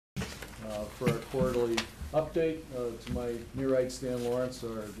for our quarterly update. To my near right, Stan Lawrence, our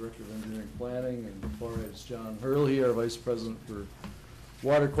Director of Engineering Planning, and far right is John Hurley, our Vice President for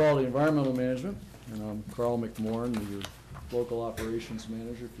Water Quality Environmental Management. And I'm Carl McMorrin, your Local Operations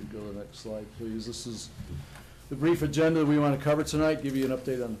Manager. If you go to the next slide, please. This is the brief agenda that we want to cover tonight, give you an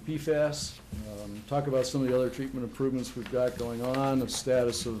update on the PFAS, talk about some of the other treatment improvements we've got going on, the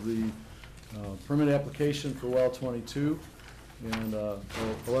status of the permit application for well 22, and a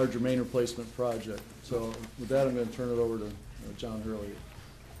larger main replacement project. So with that, I'm going to turn it over to John Hurley.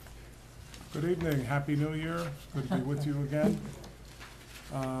 Good evening. Happy New Year. It's good to be with you again.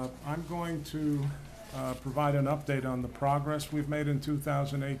 I'm going to provide an update on the progress we've made in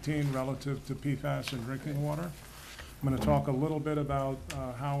 2018 relative to PFAS in drinking water. I'm going to talk a little bit about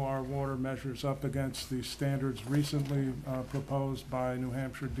how our water measures up against the standards recently proposed by New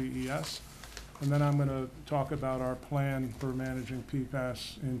Hampshire DES. And then I'm going to talk about our plan for managing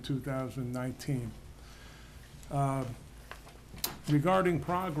PFAS in 2019. Regarding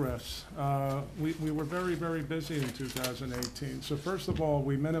progress, we were very, very busy in 2018. So first of all,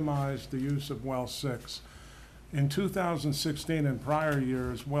 we minimized the use of well 6. In 2016 and prior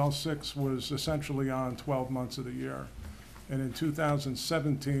years, well 6 was essentially on 12 months of the year. And in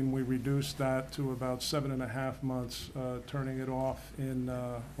 2017, we reduced that to about 7.5 months, turning it off in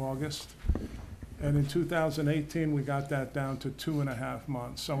August. And in 2018, we got that down to 2.5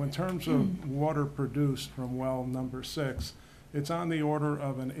 months. So in terms of water produced from well number 6, it's on the order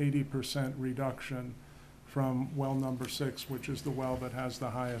of an 80% reduction from well number 6, which is the well that has the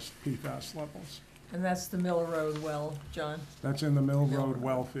highest PFAS levels. And that's the Mill Road well, John? That's in the Mill Road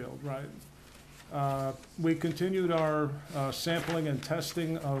well field, right. We continued our sampling and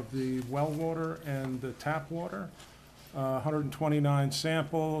testing of the well water and the tap water. 129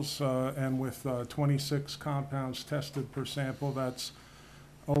 samples, and with 26 compounds tested per sample, that's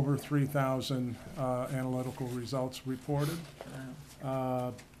over 3,000 analytical results reported.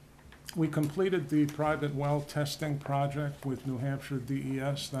 Wow. We completed the private well testing project with New Hampshire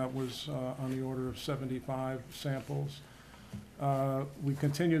DES. That was on the order of 75 samples. We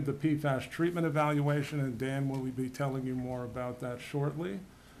continued the PFAS treatment evaluation, and Dan will be telling you more about that shortly.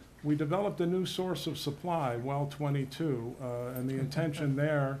 We developed a new source of supply, well 22, and the intention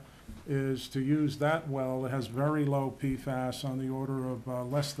there is to use that well. It has very low PFAS on the order of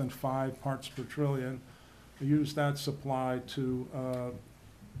less than 5 parts per trillion. We use that supply to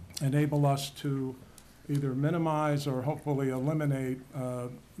enable us to either minimize or hopefully eliminate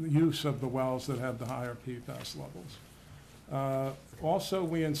the use of the wells that have the higher PFAS levels. Also,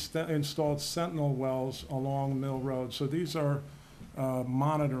 we installed sentinel wells along Mill Road. So these are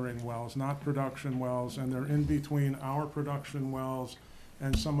monitoring wells, not production wells, and they're in between our production wells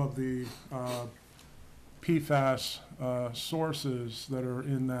and some of the PFAS sources that are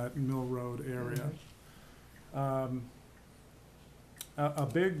in that Mill Road area. A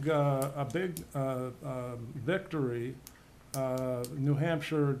big victory, New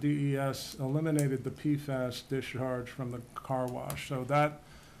Hampshire DES eliminated the PFAS discharge from the car wash. So that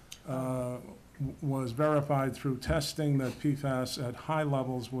was verified through testing that PFAS at high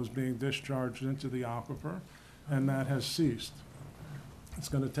levels was being discharged into the aquifer, and that has ceased. It's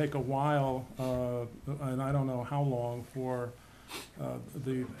going to take a while, and I don't know how long, for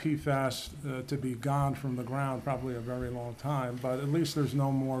the PFAS to be gone from the ground, probably a very long time, but at least there's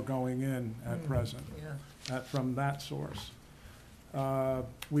no more going in at present from that source.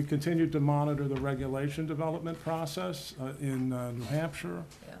 We continued to monitor the regulation development process in New Hampshire,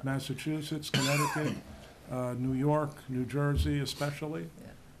 Massachusetts, Connecticut, New York, New Jersey especially.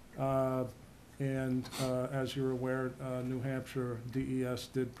 And as you're aware, New Hampshire DES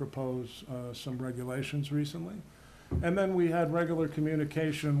did propose some regulations recently. And then we had regular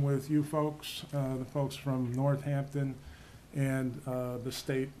communication with you folks, the folks from Northampton and the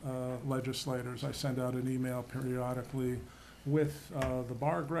state legislators. I send out an email periodically with the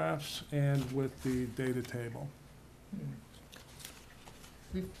bar graphs and with the data table.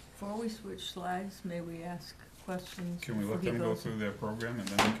 Before we switch slides, may we ask questions? Can we let them go through their program and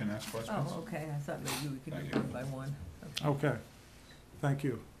then we can ask questions? Oh, okay. I thought maybe we could do one by one. Okay. Thank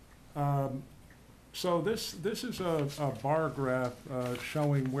you. So this is a bar graph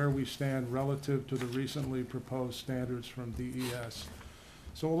showing where we stand relative to the recently proposed standards from DES.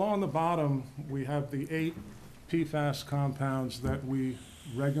 So along the bottom, we have the 8 PFAS compounds that we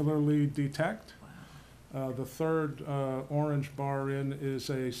regularly detect. The third orange bar in is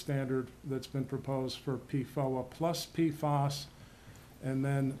a standard that's been proposed for PFOA plus PFOS, and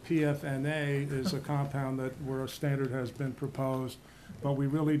then PFNA is a compound where a standard has been proposed, but we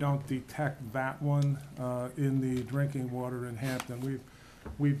really don't detect that one in the drinking water in Hampton.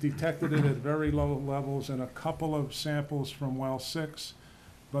 We've detected it at very low levels in a couple of samples from well 6,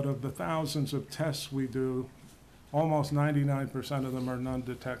 but of the thousands of tests we do, almost 99% of them are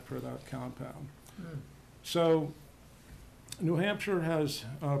non-detect for that compound. So New Hampshire has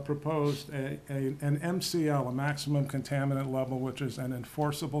proposed an MCL, a maximum contaminant level, which is an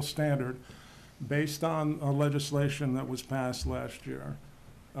enforceable standard based on legislation that was passed last year,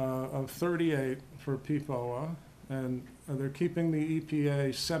 of 38 for PFOA, and they're keeping the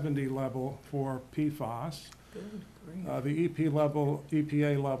EPA 70 level for PFAS. Good grief. The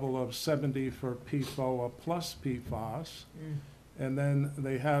EPA level of 70 for PFOA plus PFAS. And then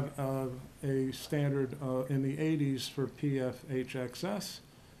they have a standard in the 80s for PFHXS,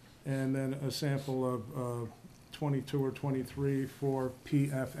 and then a sample of 22 or 23 for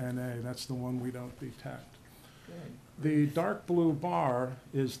PFNA. That's the one we don't detect. Good. The dark blue bar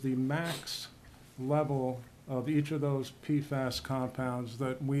is the max level of each of those PFAS compounds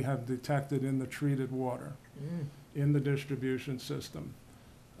that we have detected in the treated water in the distribution system.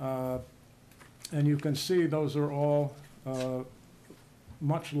 And you can see those are all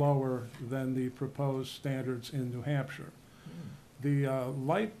much lower than the proposed standards in New Hampshire. The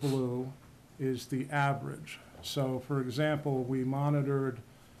light blue is the average. So, for example, we monitored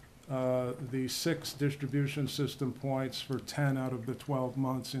the 6 distribution system points for 10 out of the 12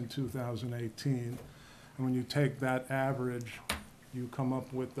 months in 2018. And when you take that average, you come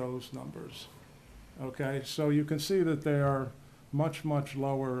up with those numbers. Okay, so you can see that they are much, much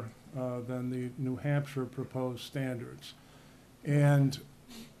lower than the New Hampshire proposed standards. And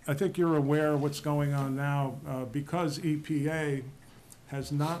I think you're aware of what's going on now because EPA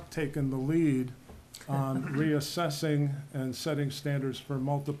has not taken the lead on reassessing and setting standards for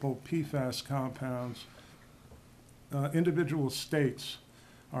multiple PFAS compounds. Individual states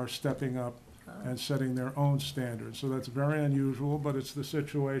are stepping up and setting their own standards. So that's very unusual, but it's the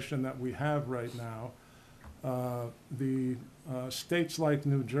situation that we have right now. The states like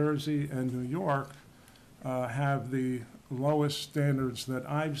New Jersey and New York have the lowest standards that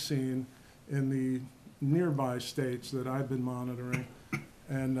I've seen in the nearby states that I've been monitoring.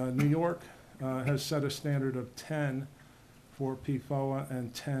 And New York has set a standard of 10 for PFOA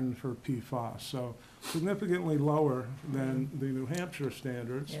and 10 for PFAS. So significantly lower than the New Hampshire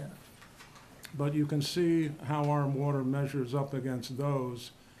standards. Yeah. But you can see how our water measures up against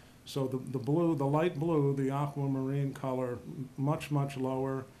those. So the blue, the light blue, the aquamarine color, much, much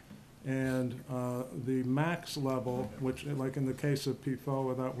lower. And the max level, which like in the case of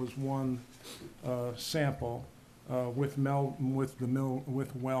PFOA, that was one sample with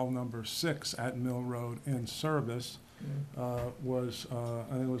well number 6 at Mill Road in service, was, I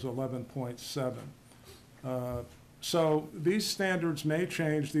think it was 11.7. So these standards may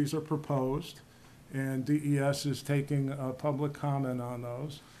change. These are proposed, and DES is taking public comment on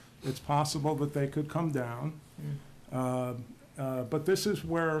those. It's possible that they could come down, but this is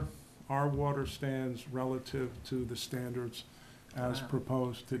where our water stands relative to the standards as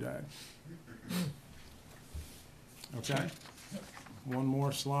proposed today. Okay? One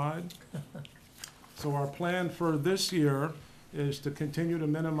more slide. So our plan for this year is to continue to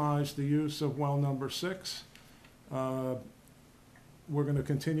minimize the use of well number 6. We're going to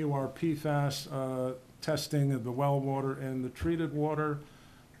continue our PFAS testing of the well water and the treated water.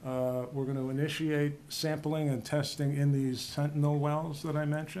 We're going to initiate sampling and testing in these sentinel wells that I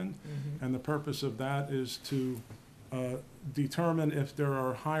mentioned. And the purpose of that is to determine if there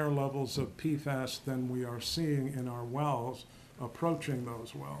are higher levels of PFAS than we are seeing in our wells approaching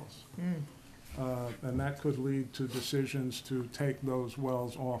those wells. And that could lead to decisions to take those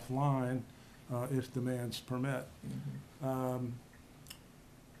wells offline if demands permit.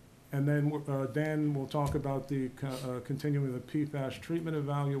 And then Dan will talk about the continuing the PFAS treatment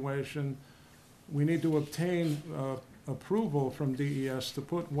evaluation. We need to obtain approval from DES to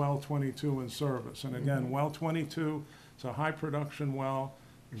put well 22 in service. And again, well 22, it's a high production well,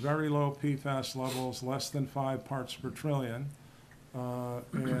 very low PFAS levels, less than 5 parts per trillion.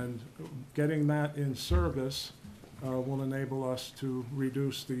 And getting that in service will enable us to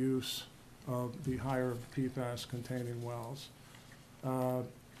reduce the use of the higher PFAS containing wells.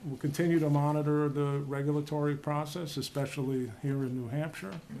 We'll continue to monitor the regulatory process, especially here in New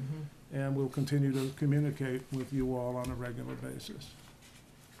Hampshire, and we'll continue to communicate with you all on a regular basis.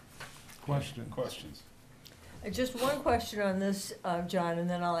 Questions? Just one question on this, John, and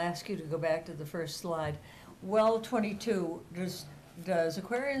then I'll ask you to go back to the first slide. Well 22, does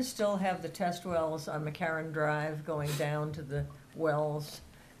Aquarion still have the test wells on McCarran Drive going down to the wells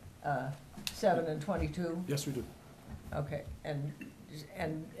 7 and 22? Yes, we do. Okay, and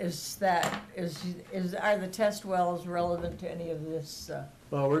and are the test wells relevant to any of this?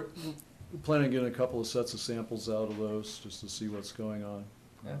 Well, we're planning on getting a couple of sets of samples out of those, just to see what's going on.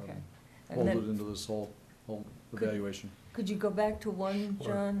 Okay. And Hold then- it into this whole evaluation. Could you go back to one,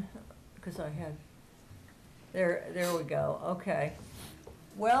 Sure. John? Because I had, there we go, okay.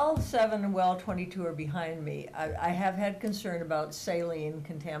 Well 7 and well 22 are behind me. I have had concern about saline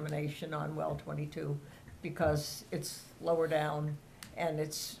contamination on well 22 because it's lower down and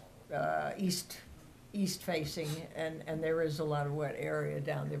it's east facing, and there is a lot of wet area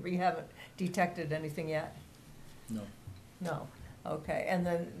down there. But you haven't detected anything yet? No. No, okay. And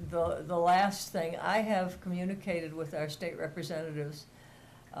then the last thing, I have communicated with our state representatives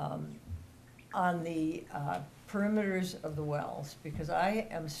on the perimeters of the wells, because I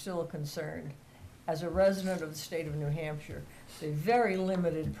am still concerned, as a resident of the state of New Hampshire, the very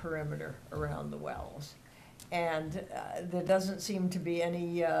limited perimeter around the wells. And there doesn't seem to be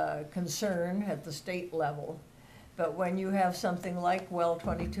any concern at the state level. But when you have something like well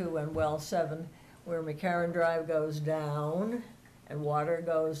 22 and well 7, where McCarran Drive goes down and water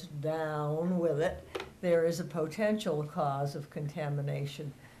goes down with it, there is a potential cause of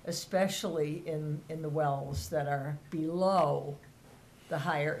contamination, especially in the wells that are below the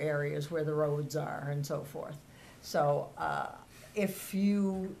higher areas where the roads are and so forth. So if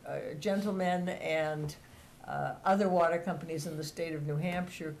you gentlemen and other water companies in the state of New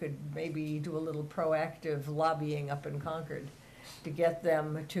Hampshire could maybe do a little proactive lobbying up in Concord to get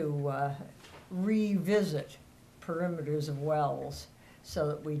them to revisit perimeters of wells so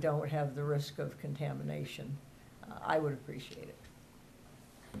that we don't have the risk of contamination, I would appreciate it.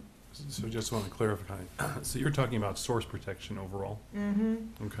 So just want to clarify, so you're talking about source protection overall?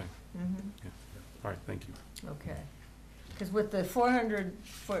 Mm-hmm. Okay, Mm-hmm. yeah, all right, thank you. Okay. Because with the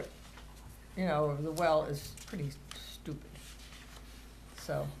 400-foot, the well is pretty stupid.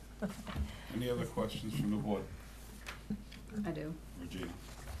 So, Any other questions from the board? I do. Regina?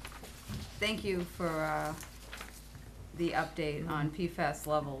 Thank you for the update on PFAS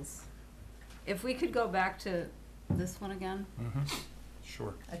levels. If we could go back to this one again.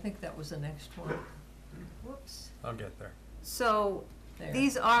 Sure, I think that was the next one. Whoops. I'll get there. So There.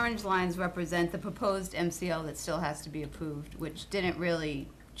 these orange lines represent the proposed MCL that still has to be approved, which didn't really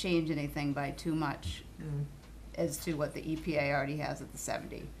change anything by too much Mm. as to what the EPA already has at the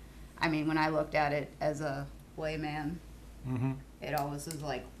 70. I mean, when I looked at it as a layman, it always was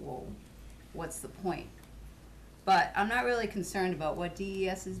like, whoa, what's the point? But I'm not really concerned about what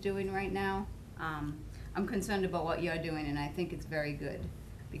DES is doing right now. I'm concerned about what you're doing, and I think it's very good.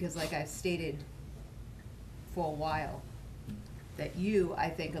 Because like I've stated for a while, that you, I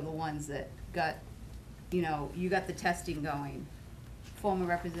think, are the ones that got, you got the testing going. Former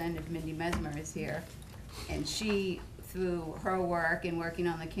Representative Mindy Mesmer is here, and she, through her work and working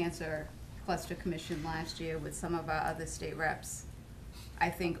on the Cancer Cluster Commission last year with some of our other state reps, I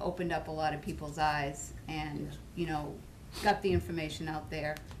think opened up a lot of people's eyes and, got the information out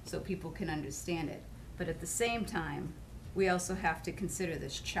there so people can understand it. But at the same time, we also have to consider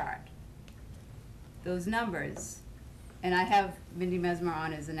this chart. Those numbers, and I have Mindy Mesmer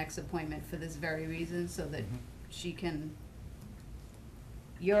on as the next appointment for this very reason, so that she can,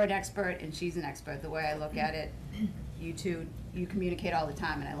 you're an expert and she's an expert. The way I look at it, you two, you communicate all the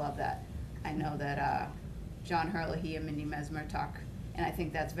time, and I love that. I know that John Herlihy and Mindy Mesmer talk, and I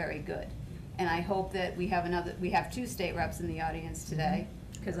think that's very good. And I hope that we have 2 state reps in the audience today,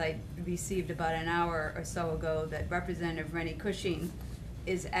 because I received about an hour or so ago that Representative Rennie Cushing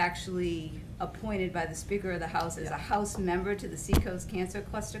is actually appointed by the Speaker of the House as a House member to the Seacoast Cancer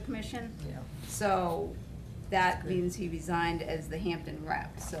Cluster Commission. Yeah. So that means he resigned as the Hampton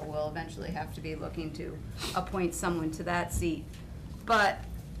rep, so we'll eventually have to be looking to appoint someone to that seat. But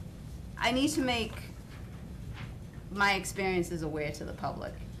I need to make my experiences aware to the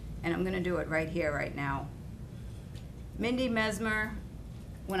public, and I'm gonna do it right here, right now. Mindy Mesmer,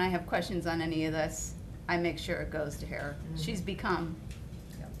 when I have questions on any of this, I make sure it goes to her. She's become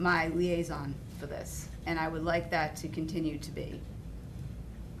my liaison for this, and I would like that to continue to be.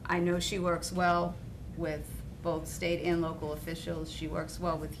 I know she works well with both state and local officials. She works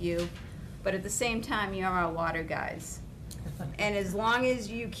well with you, but at the same time, you're our water guys. And as long as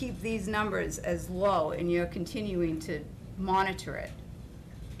you keep these numbers as low and you're continuing to monitor it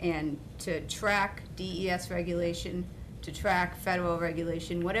and to track DES regulation, to track federal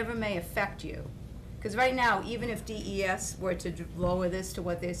regulation, whatever may affect you. Because right now, even if DES were to lower this to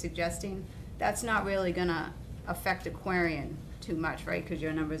what they're suggesting, that's not really gonna affect Aquarion too much, right? Because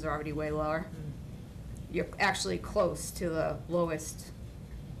your numbers are already way lower. You're actually close to the lowest,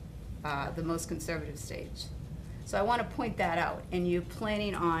 the most conservative stage. So I want to point that out, and you're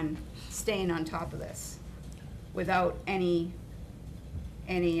planning on staying on top of this without any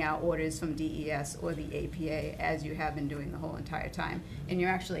orders from DES or the APA, as you have been doing the whole entire time. And you're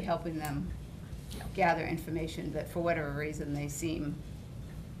actually helping them gather information that for whatever reason they seem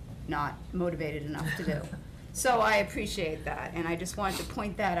not motivated enough to do. So I appreciate that, and I just wanted to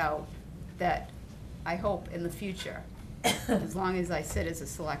point that out, that I hope in the future, as long as I sit as a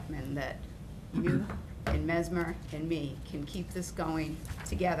selectman, that you and Mesmer and me can keep this going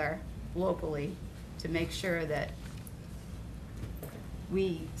together locally to make sure that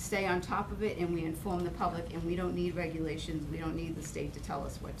we stay on top of it and we inform the public, and we don't need regulations, we don't need the state to tell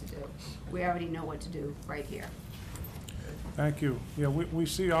us what to do. We already know what to do right here. Thank you. Yeah, we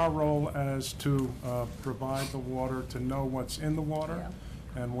see our role as to provide the water, to know what's in the water,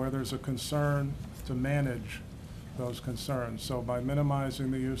 and where there's a concern, to manage those concerns. So by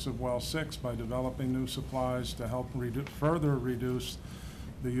minimizing the use of well 6, by developing new supplies to help further reduce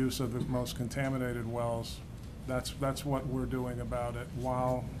the use of the most contaminated wells, that's what we're doing about it,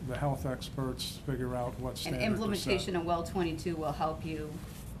 while the health experts figure out what And standard to set. implementation of well 22 will help you.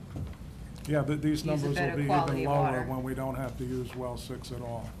 Yeah, these use a numbers will better be quality even of lower water. when we don't have to use well 6 at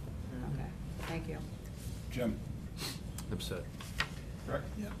all. Okay, thank you. Jim? Upset. Rick?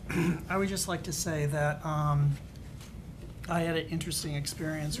 I would just like to say that I had an interesting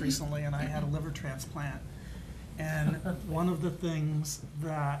experience recently, and I had a liver transplant. And one of the things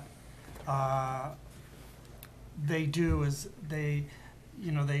that they do is they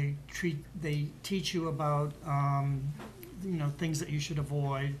teach you about things that you should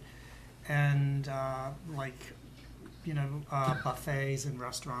avoid, and buffets and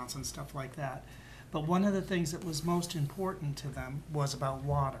restaurants and stuff like that. But one of the things that was most important to them was about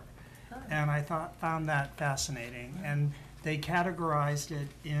water. And I found that fascinating. And they categorized it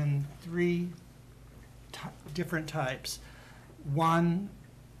in 3 different types. One,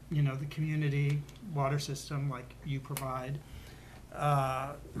 the community water system like you provide,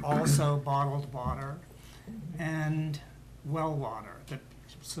 also bottled water, and well water.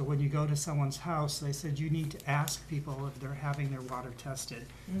 So when you go to someone's house, they said you need to ask people if they're having their water tested,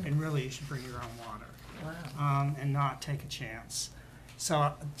 and really you should bring your own water. Wow. And not take a chance.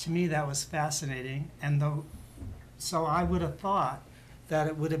 So to me, that was fascinating. And so I would have thought that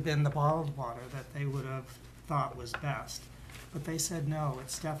it would have been the bottled water that they would have thought was best. But they said, no,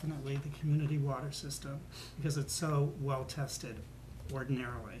 it's definitely the community water system, because it's so well tested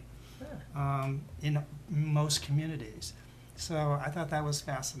ordinarily in most communities. So I thought that was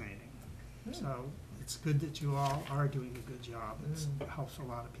fascinating. So it's good that you all are doing a good job. It helps a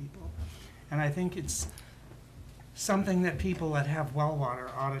lot of people. And I think it's something that people that have well water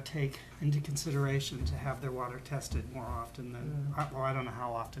ought to take into consideration, to have their water tested more often than, well, I don't know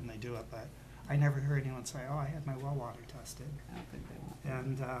how often they do it, but I never heard anyone say, oh, I had my well water tested. I don't think they want.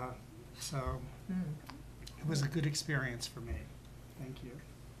 And so it was a good experience for me. Thank you.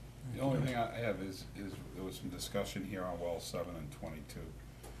 The only thing I have is there was some discussion here on well 7 and 22.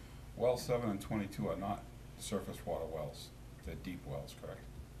 Well 7 and 22 are not surface water wells. They're deep wells, correct?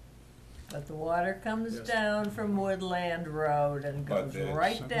 But the water comes Yes. down from Woodland Road and But goes the-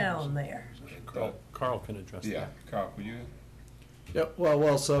 right down there. Carl can address Yeah, that. Carl, could you? Yep, well,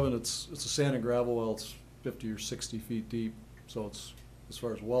 well 7, it's a sand and gravel well, it's 50 or 60 feet deep, so it's, as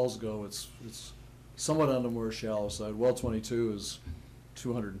far as wells go, it's somewhat on the more shallow side. Well 22 is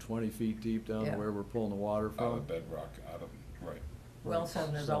 220 feet deep down Yeah. where we're pulling the water Out from. of bedrock, right. Well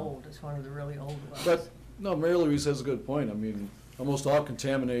 7 is So- old, it's one of the really old wells. But, no, Mary Louise has a good point. I mean, almost all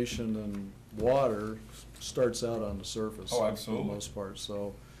contamination in water starts out on the surface. Oh, absolutely. For the most part,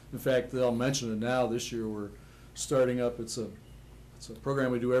 so, in fact, they'll mention it now, this year we're starting up, it's a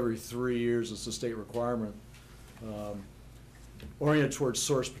program we do every 3 years, it's a state requirement, oriented towards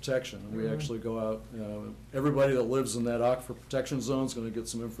source protection. And we actually go out, everybody that lives in that aquifer protection zone is gonna get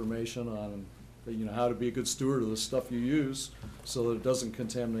some information on, how to be a good steward of the stuff you use so that it doesn't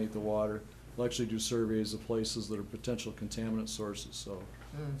contaminate the water. We'll actually do surveys of places that are potential contaminant sources, so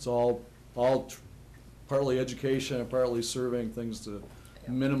it's all partly education and partly surveying things to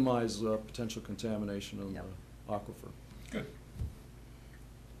minimize potential contamination in Yep. the aquifer. Good.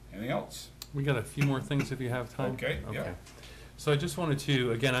 Anything else? We got a few more things if you have time. Okay, yeah. So I just wanted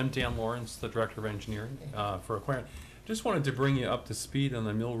to, again, I'm Dan Lawrence, the Director of Engineering for Aquarion. Just wanted to bring you up to speed on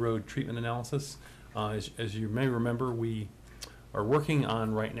the Mill Road treatment analysis. As you may remember, we are working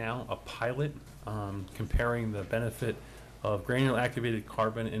on right now a pilot comparing the benefit of granular activated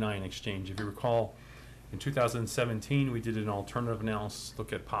carbon and ion exchange. If you recall, in 2017, we did an alternative analysis,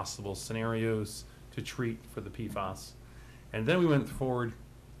 look at possible scenarios to treat for the PFAS. And then we went forward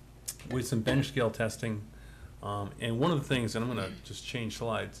with some bench scale testing And one of the things, and I'm gonna just change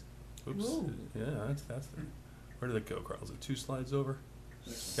slides. Oops, Ooh. yeah, that's the, where did it go, Carl? Is it 2 slides over?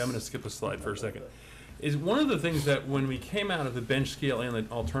 Okay, I'm gonna skip a slide for a second. Is one of the things that when we came out of the bench scale and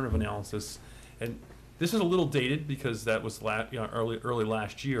the alternative analysis, and this is a little dated because that was early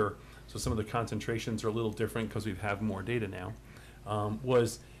last year, so some of the concentrations are a little different because we have more data now,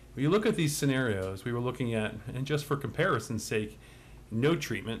 was when you look at these scenarios, we were looking at, and just for comparison's sake, no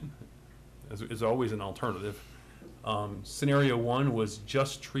treatment is always an alternative. Scenario 1 was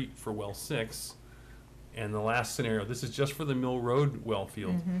just treat for well 6, and the last scenario, this is just for the Mill Road well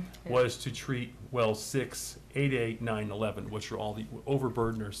field, Yeah. was to treat well 6, 8, 8, 9, 11, which are all the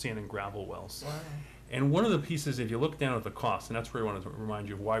overburden or sand and gravel wells. Wow. And one of the pieces, if you look down at the cost, and that's where I wanted to remind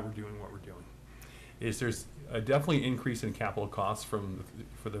you of why we're doing what we're doing, is there's a definitely increase in capital costs for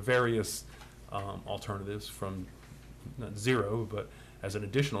the various alternatives from not 0, but as an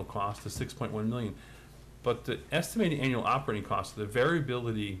additional cost to 6.1 million. But the estimated annual operating cost, the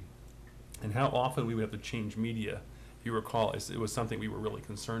variability and how often we would have to change media, if you recall, it was something we were really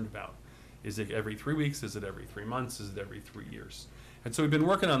concerned about. Is it every 3 weeks? Is it every 3 months? Is it every 3 years? And so we've been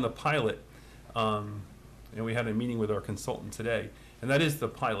working on the pilot, and we had a meeting with our consultant today, and that is the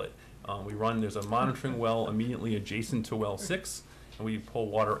pilot. There's a monitoring well immediately adjacent to well 6, and we pull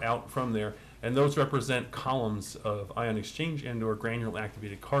water out from there, and those represent columns of ion exchange and or granular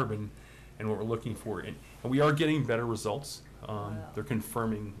activated carbon, and what we're looking for. And we are getting better results. They're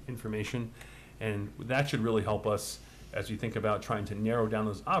confirming information, and that should really help us as we think about trying to narrow down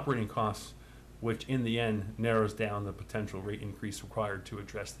those operating costs, which in the end narrows down the potential rate increase required to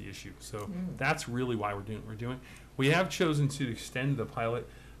address the issue. So that's really why we're doing what we're doing. We have chosen to extend the pilot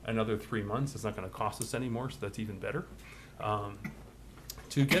another 3 months. It's not going to cost us anymore, so that's even better.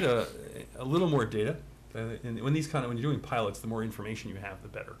 To get a little more data, and when you're doing pilots, the more information you have, the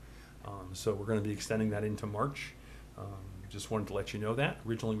better. So we're going to be extending that into March. Just wanted to let you know that.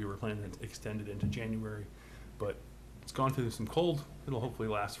 Originally, we were planning to extend it into January, but it's gone through some cold. It'll hopefully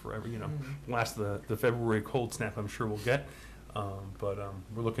last forever, last the February cold snap I'm sure we'll get. But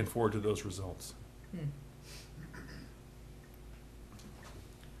we're looking forward to those results.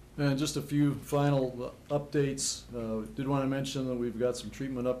 And just a few final updates. Did want to mention that we've got some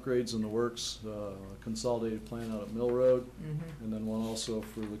treatment upgrades in the works, a consolidated plan out at Mill Road, and then one also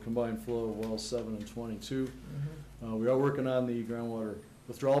for the combined flow of well 7 and 22. We are working on the groundwater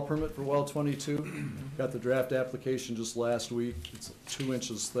withdrawal permit for well 22. Got the draft application just last week. It's 2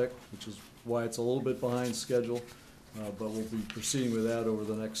 inches thick, which is why it's a little bit behind schedule, but we'll be proceeding with that over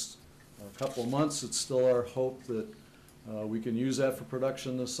the next couple of months. It's still our hope that we can use that for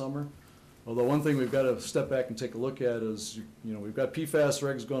production this summer. Although one thing we've got to step back and take a look at is, we've got PFAS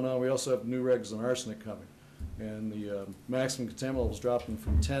regs going on. We also have new regs on arsenic coming. And the maximum contaminant level is dropping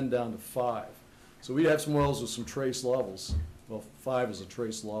from 10 down to 5. So we have some wells with some trace levels. Well, 5 is a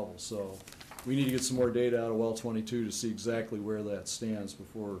trace level. So we need to get some more data out of well 22 to see exactly where that stands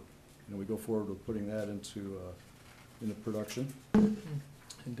before we go forward with putting that into production.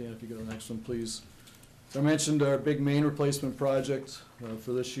 And Dan, if you go to the next one, please. So I mentioned our big main replacement project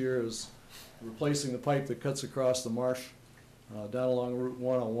for this year is replacing the pipe that cuts across the marsh down along Route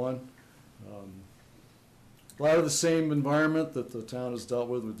 101. A lot of the same environment that the town has dealt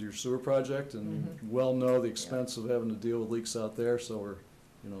with your sewer project, and well know the expense of having to deal with leaks out there. So we're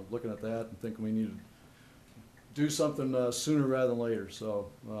looking at that and thinking we need to do something sooner rather than later.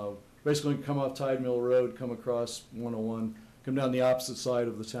 So basically come off Tide Mill Road, come across 101, come down the opposite side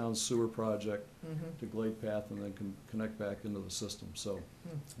of the town's sewer project to Glade Path, and then connect back into the system. So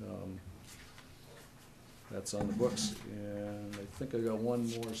that's on the books. And I think I got one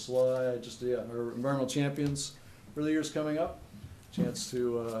more slide. Our environmental champions for the year's coming up. Chance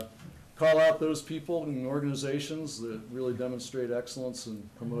to call out those people and organizations that really demonstrate excellence in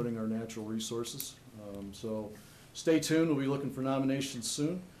promoting our natural resources. So stay tuned. We'll be looking for nominations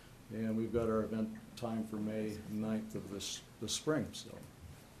soon. And we've got our event time for May 9th of this spring. So.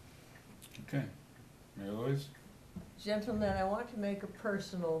 Okay. Mary Louise? Gentlemen, I want to make a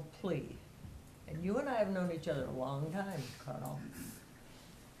personal plea. And you and I have known each other a long time, Carl.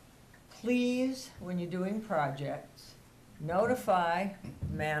 Please, when you're doing projects, notify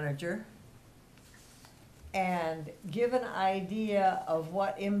manager and give an idea of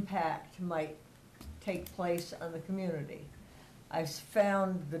what impact might take place on the community. I've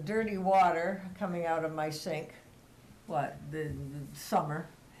found the dirty water coming out of my sink, the summer,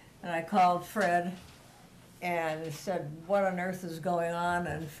 and I called Fred and said, what on earth is going on?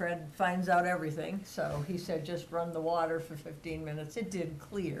 And Fred finds out everything. So he said, just run the water for 15 minutes. It did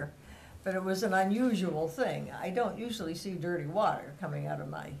clear, but it was an unusual thing. I don't usually see dirty water coming out of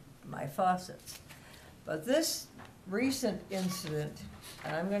my faucets. But this recent incident,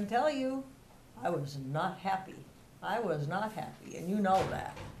 and I'm gonna tell you, I was not happy. I was not happy, and you know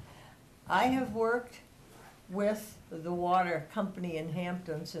that. I have worked with the water company in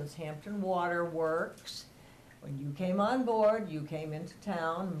Hampton since Hampton Water Works. When you came on board, you came into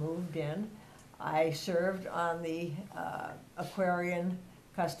town, moved in. I served on the Aquarion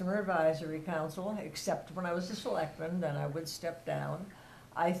Customer Advisory Council, except when I was a selectman, then I would step down.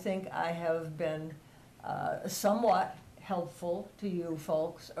 I think I have been somewhat helpful to you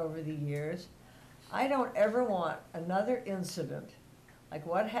folks over the years. I don't ever want another incident like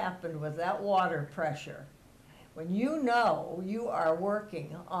what happened with that water pressure. When you know you are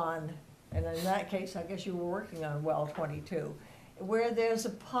working on, and in that case, I guess you were working on well 22, where there's a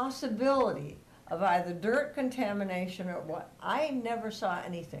possibility of either dirt contamination or what. I never saw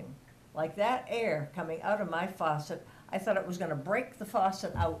anything like that air coming out of my faucet. I thought it was gonna break the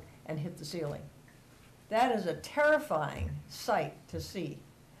faucet out and hit the ceiling. That is a terrifying sight to see,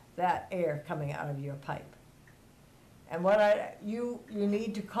 that air coming out of your pipe. And what you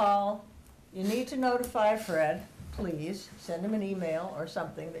need to call, you need to notify Fred, please, send him an email or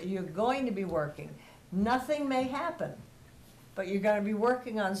something, that you're going to be working. Nothing may happen, but you're gonna be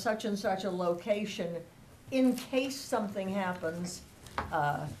working on such and such a location. In case something happens,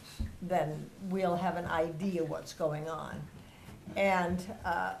 then we'll have an idea what's going on. And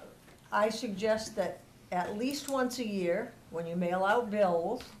I suggest that at least once a year, when you mail out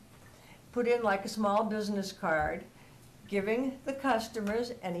bills, put in like a small business card, giving the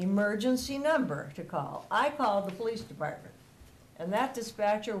customers an emergency number to call. I called the police department, and that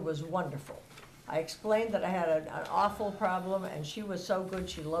dispatcher was wonderful. I explained that I had an awful problem, and she was so good,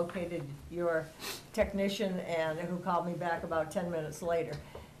 she located your technician, and who called me back about 10 minutes later.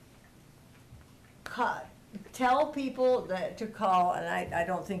 Tell people that to call, and I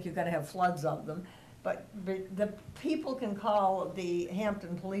don't think you're gonna have floods of them, but the people can call the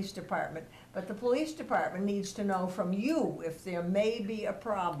Hampton Police Department, but the police department needs to know from you if there may be a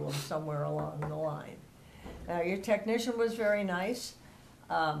problem somewhere along the line. Now, your technician was very nice.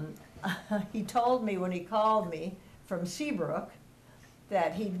 He told me when he called me from Seabrook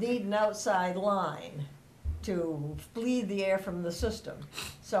that he'd need an outside line to bleed the air from the system.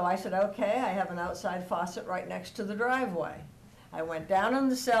 So I said, okay, I have an outside faucet right next to the driveway. I went down in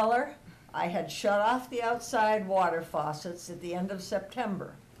the cellar. I had shut off the outside water faucets at the end of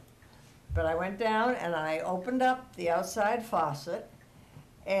September. But I went down and I opened up the outside faucet,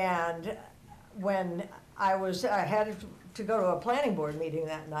 and when I had to go to a planning board meeting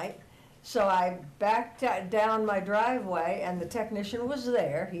that night, so I backed down my driveway, and the technician was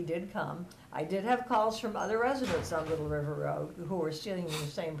there. He did come. I did have calls from other residents on Little River Road who were seeing the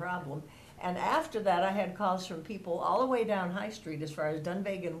same problem. And after that, I had calls from people all the way down High Street as far as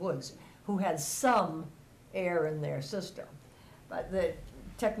Dunvegan Woods who had some air in their system. But the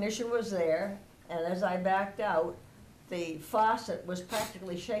technician was there, and as I backed out, the faucet was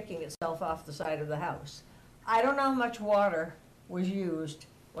practically shaking itself off the side of the house. I don't know how much water was used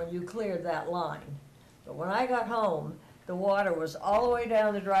when you cleared that line, but when I got home, the water was all the way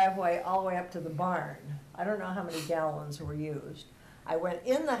down the driveway, all the way up to the barn. I don't know how many gallons were used. I went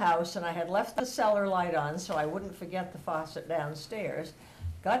in the house, and I had left the cellar light on so I wouldn't forget the faucet downstairs.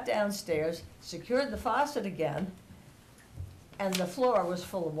 Got downstairs, secured the faucet again, and the floor was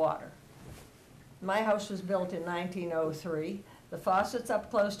full of water. My house was built in 1903. The faucet's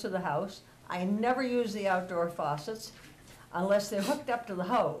up close to the house. I never use the outdoor faucets unless they're hooked up to the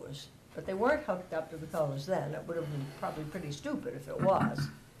hose. But they weren't hooked up to the hose then. It would have been probably pretty stupid if it was.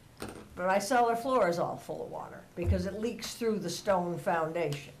 But my cellar floor is all full of water because it leaks through the stone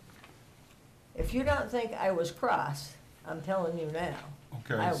foundation. If you don't think I was cross, I'm telling you now,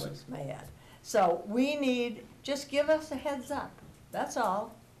 Okay. I was mad. So we need, just give us a heads up, that's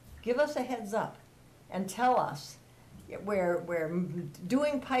all. Give us a heads up and tell us, we're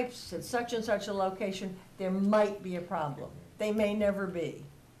doing pipes at such and such a location, there might be a problem. They may never be.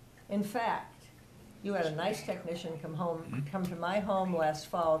 In fact, you had a nice technician come to my home last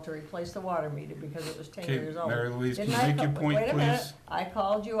fall to replace the water meter because it was 10 Okay, years old. Mary Louise, can you Didn't I make your call- point, Wait a minute, please? I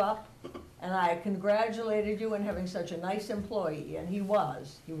called you up and I congratulated you in having such a nice employee, and he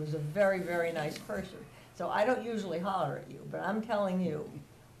was a very, very nice person. So I don't usually holler at you, but I'm telling you,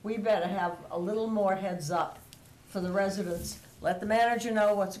 we better have a little more heads up for the residents. Let the manager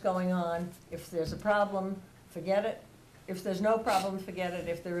know what's going on. If there's a problem, forget it. If there's no problem, forget it.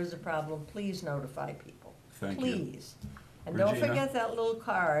 If there is a problem, please notify people. Thank you. Please. And don't Regina? forget that little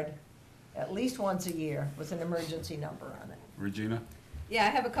card, at least once a year, with an emergency number on it. Regina? Yeah, I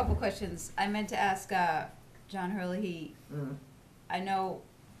have a couple questions. I meant to ask John Hurley, I know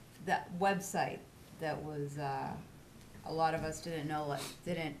that website that was, a lot of us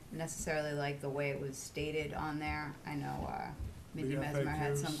didn't necessarily like the way it was stated on there. I know, Mindy The Mesmer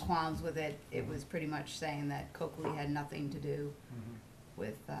had some FAQs. qualms with it. It was pretty much saying that Coakley had nothing to do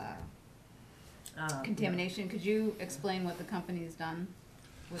with, contamination. Could you explain what the company's done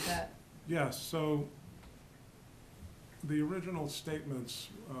with that? Yes, so the original statements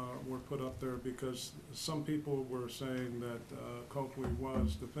were put up there because some people were saying that Coakley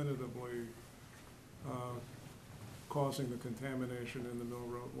was definitively causing the contamination in the Mill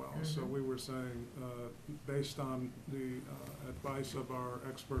Road wells. So we were saying, based on the advice of our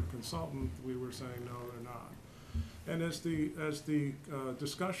expert consultant, we were saying, no, they're not. And as the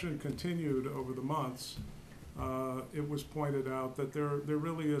discussion continued over the months, it was pointed out that there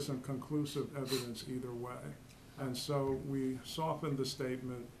really isn't conclusive evidence either way. And so we softened the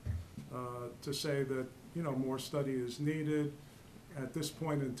statement to say that, more study is needed. At this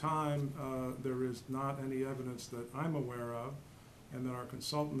point in time, there is not any evidence that I'm aware of and that our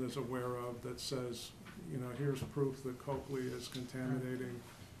consultant is aware of that says, here's proof that Coakley is contaminating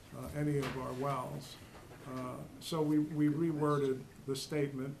any of our wells. So we reworded the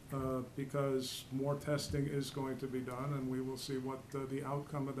statement because more testing is going to be done, and we will see what the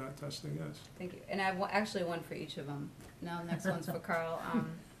outcome of that testing is. Thank you. And I have actually one for each of them. Now, the next one's for Carl.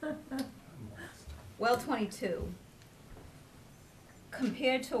 Well 22.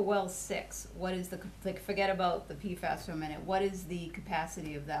 Compared to well 6, what is forget about the PFAS for a minute, what is the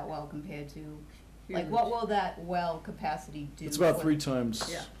capacity of that well compared to, what will that well capacity do? It's about 3 times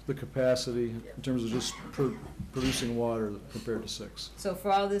Yeah. the capacity in terms of just producing water compared to 6. So for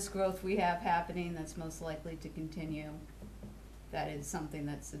all this growth we have happening, that's most likely to continue, that is something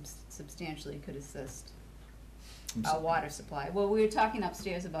that substantially could assist our water supply. Well, we were talking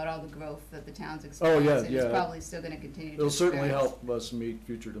upstairs about all the growth that the town's experiencing. It's probably still gonna continue to It'll certainly experience. help us meet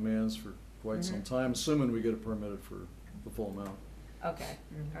future demands for quite some time, assuming we get it permitted for the full amount. Okay,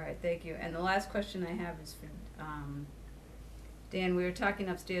 all right, thank you. And the last question I have is for, Dan, we were talking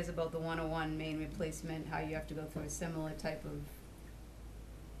upstairs about the 101 main replacement, how you have to go through a similar type of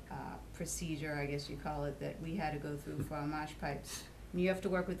procedure, I guess you call it, that we had to go through for our marsh pipes. And you have to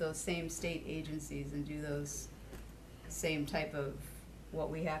work with those same state agencies and do those same type of what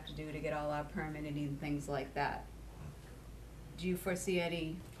we have to do to get all our permitting and things like that. Do you foresee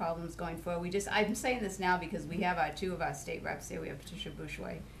any problems going forward? I'm saying this now because we have 2 of our state reps here. We have Patricia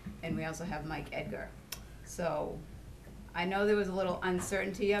Bushway, and we also have Mike Edgar. So I know there was a little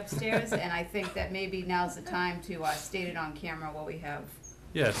uncertainty upstairs, and I think that maybe now's the time to state it on camera what we have.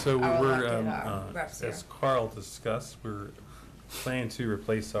 Yeah, so Our we're, elected, reps here. as Carl discussed, we're planning to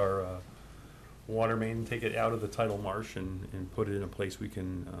replace our water main, take it out of the tidal marsh and put it in a place we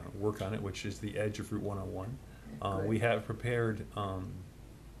can work on it, which is the edge of Route 101. We have prepared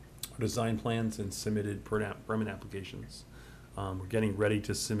design plans and submitted permit applications. We're getting ready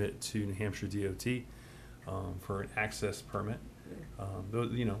to submit to New Hampshire DOT for an access permit.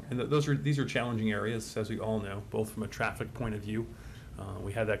 These are challenging areas, as we all know, both from a traffic point of view.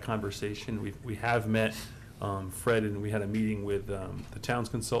 We had that conversation. We have met Fred, and we had a meeting with the town's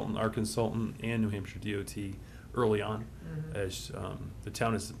consultant, our consultant, and New Hampshire DOT early on, as the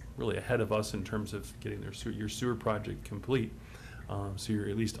town is really ahead of us in terms of getting your sewer project complete. So you're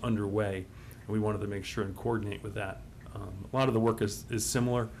at least underway, and we wanted to make sure and coordinate with that. A lot of the work is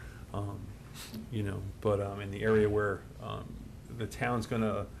similar, but in the area where the town's going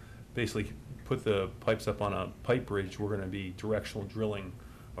to basically put the pipes up on a pipe bridge, we're going to be directional drilling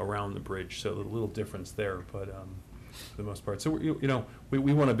around the bridge, so a little difference there, but for the most part. So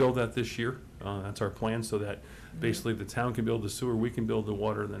we want to build that this year. That's our plan, so that basically the town can build the sewer, we can build the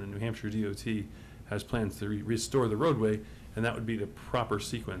water, and then New Hampshire DOT has plans to restore the roadway, and that would be the proper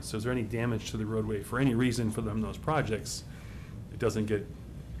sequence. So is there any damage to the roadway for any reason for those projects? It doesn't get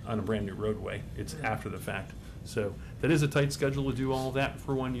on a brand new roadway. It's after the fact. So that is a tight schedule to do all of that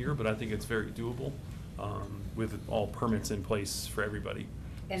for 1 year, but I think it's very doable with all permits in place for everybody.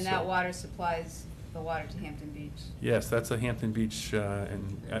 And that water supplies the water to Hampton Beach? Yes, that's a Hampton Beach,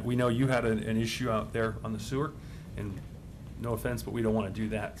 and we know you had an issue out there on the sewer, and no offense, but we don't want to do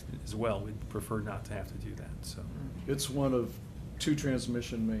that as well. We'd prefer not to have to do that, so. It's one of 2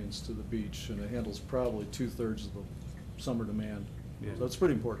 transmission mains to the beach, and it handles probably 2/3 of the summer demand. Yeah. So it's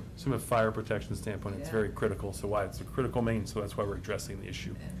pretty important. From a fire protection standpoint, it's Yeah. very critical, so why it's a critical main, so that's why we're addressing the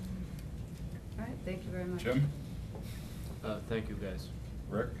issue. All right, thank you very much. Jim? Thank you, guys.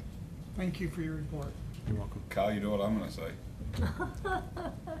 Rick? Thank you for your report. You're welcome. Kyle, you know what I'm gonna say.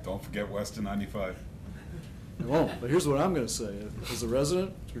 Don't forget Weston 95. It won't, but here's what I'm going to say. As a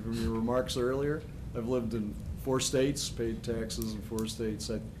resident, from your remarks earlier, I've lived in 4 states, paid taxes in 4 states.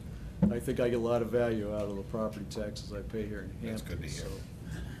 I think I get a lot of value out of the property taxes I pay here in That's Hampton. good to hear.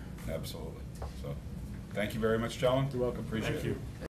 so Absolutely. So, thank you very much, gentlemen. You're welcome. Appreciate it. Thank you.